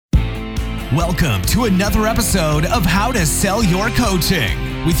Welcome to another episode of How to Sell Your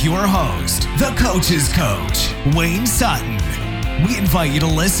Coaching with your host, the Coach's Coach, Wayne Sutton. We invite you to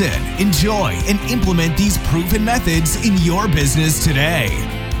listen, enjoy, and implement these proven methods in your business today.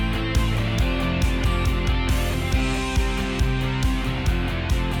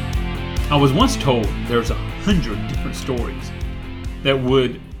 I was once told there's 100 different stories that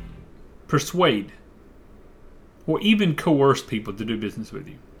would persuade or even coerce people to do business with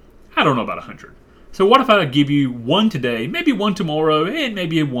you. I don't know about 100. So what if I give you one today, maybe one tomorrow, and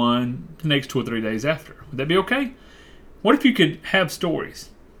maybe one the next 2 or 3 days after? Would that be okay? What if you could have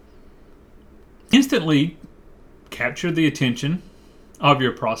stories? Instantly capture the attention of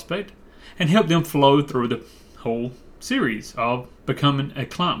your prospect and help them flow through the whole series of becoming a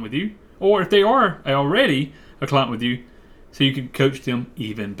client with you. Or if they are already a client with you, so you can coach them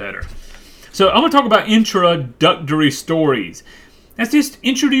even better. So I'm going to talk about introductory stories. That's just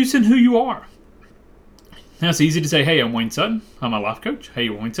introducing who you are. Now it's easy to say, hey, I'm Wayne Sutton. I'm a life coach. Hey,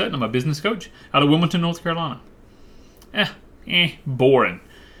 Wayne Sutton. I'm a business coach out of Wilmington, North Carolina. Boring.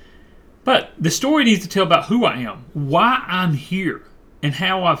 But the story needs to tell about who I am, why I'm here, and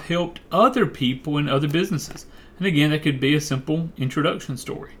how I've helped other people in other businesses. And again, that could be a simple introduction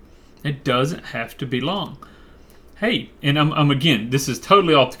story. It doesn't have to be long. Hey, and I'm again, this is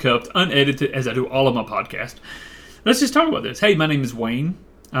totally off the cuff, unedited, as I do all of my podcasts. Let's just talk about this. Hey, my name is Wayne.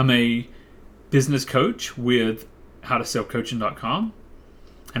 I'm a business coach with howtosellcoaching.com.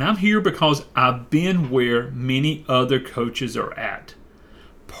 And I'm here because I've been where many other coaches are at.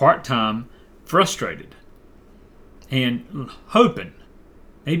 Part-time, frustrated, and hoping,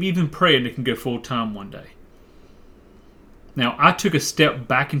 maybe even praying they can go full-time one day. Now, I took a step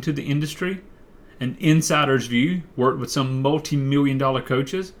back into the industry, an insider's view, worked with some multi-million-dollar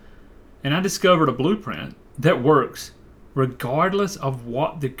coaches, and I discovered a blueprint that works regardless of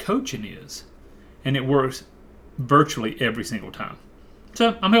what the coaching is. And it works virtually every single time.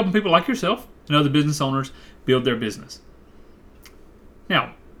 So I'm helping people like yourself and other business owners build their business.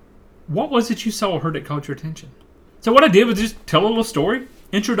 Now, what was it you saw or heard that caught your attention? So what I did was just tell a little story,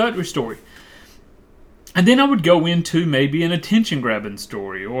 introductory story. And then I would go into maybe an attention-grabbing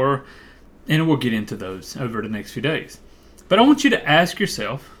story, and we'll get into those over the next few days. But I want you to ask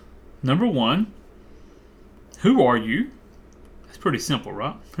yourself, number one, who are you? That's pretty simple,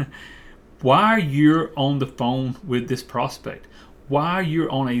 right? Why you're on the phone with this prospect? Why you're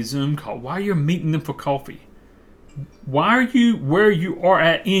on a Zoom call? Why you're meeting them for coffee? Why are you where you are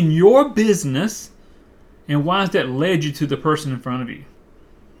at in your business? And why has that led you to the person in front of you?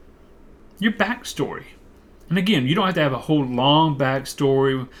 Your backstory. And again, you don't have to have a whole long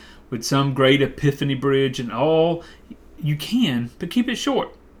backstory with some great epiphany bridge and all. You can, but keep it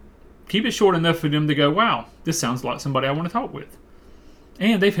short. Keep it short enough for them to go, wow, this sounds like somebody I want to talk with.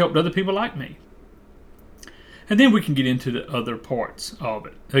 And they've helped other people like me. And then we can get into the other parts of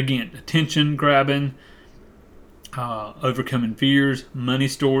it. Again, attention grabbing, overcoming fears, money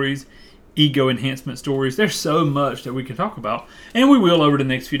stories, ego enhancement stories. There's so much that we can talk about, and we will over the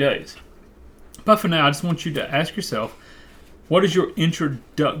next few days. But for now, I just want you to ask yourself, what does your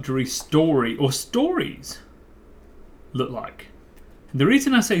introductory story or stories look like? And the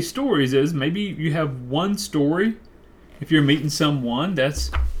reason I say stories is maybe you have one story if you're meeting someone that's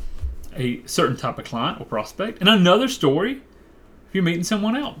a certain type of client or prospect, and another story if you're meeting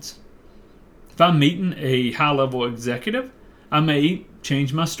someone else. If I'm meeting a high-level executive, I may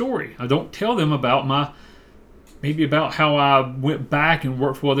change my story. I don't tell them about about how I went back and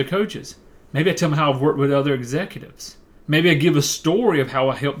worked for other coaches. Maybe I tell them how I've worked with other executives. Maybe I give a story of how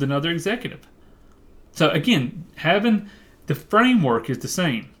I helped another executive. So again, having the framework is the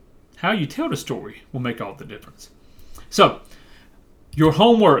same. How you tell the story will make all the difference. So, your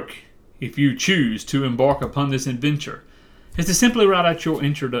homework, if you choose to embark upon this adventure, is to simply write out your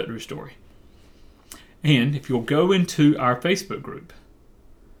introductory story. And if you'll go into our Facebook group,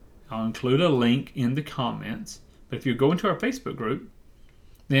 I'll include a link in the comments. But if you go into our Facebook group,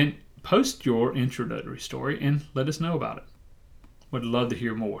 then post your introductory story and let us know about it. Would love to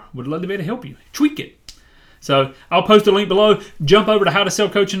hear more. Would love to be able to help you. Tweak it. So I'll post a link below. Jump over to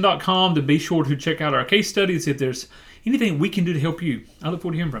howtosellcoaching.com to be sure to check out our case studies if there's anything we can do to help you. I look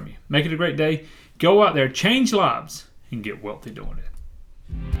forward to hearing from you. Make it a great day. Go out there, change lives, and get wealthy doing it.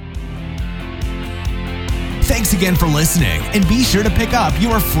 Thanks again for listening, and be sure to pick up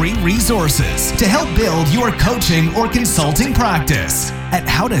your free resources to help build your coaching or consulting practice at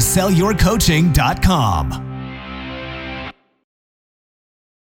howtosellyourcoaching.com.